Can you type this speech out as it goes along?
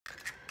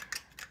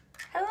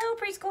Hello,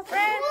 preschool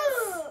friends.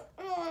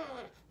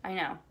 I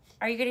know.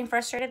 Are you getting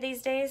frustrated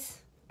these days?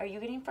 Are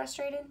you getting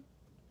frustrated?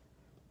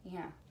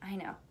 Yeah, I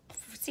know.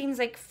 Seems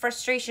like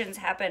frustrations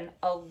happen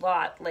a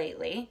lot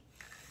lately.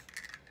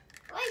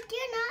 Like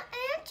you're not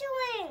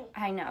answering.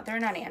 I know, they're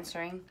not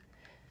answering.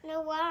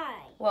 No, why?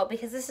 Well,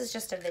 because this is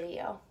just a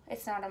video.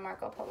 It's not a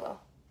Marco Polo.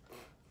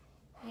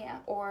 Yeah,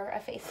 or a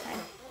FaceTime.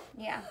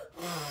 Yeah.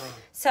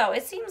 So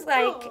it seems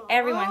like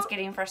everyone's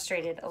getting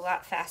frustrated a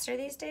lot faster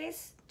these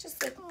days.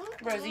 Just like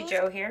Rosie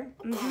Joe here.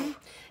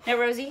 Now,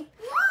 Rosie,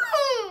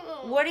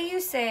 what do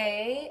you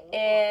say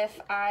if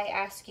I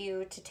ask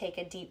you to take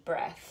a deep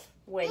breath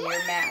when you're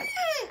mad?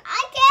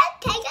 I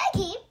can't take a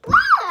deep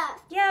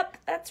breath. Yep,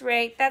 that's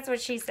right. That's what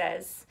she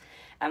says.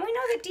 And we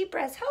know that deep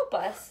breaths help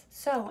us.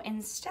 So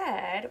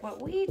instead,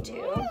 what we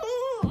do...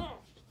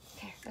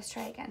 Here, let's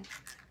try again.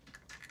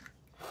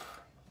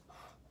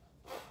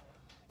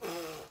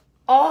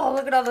 Oh,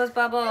 look at all those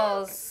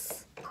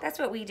bubbles. That's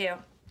what we do.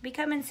 We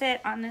come and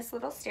sit on this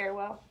little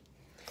stairwell,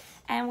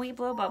 and we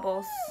blow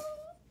bubbles.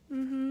 I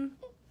don't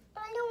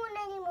want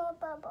any more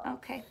bubbles.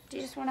 Okay. Do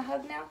you just want a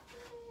hug now?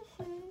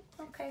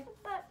 Okay.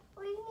 But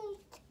we need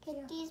to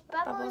get these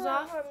bubbles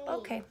off? over me.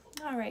 Okay.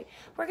 All right.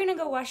 We're going to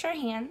go wash our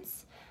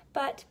hands,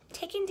 but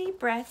taking deep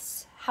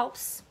breaths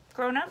helps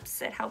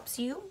grown-ups. It helps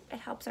you.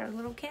 It helps our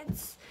little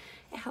kids.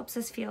 It helps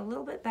us feel a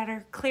little bit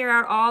better, clear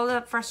out all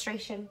the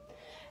frustration.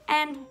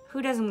 And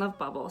who doesn't love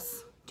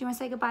bubbles? Do you want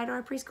to say goodbye to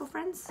our preschool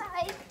friends?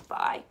 Bye.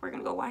 Bye. We're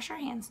going to go wash our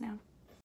hands now.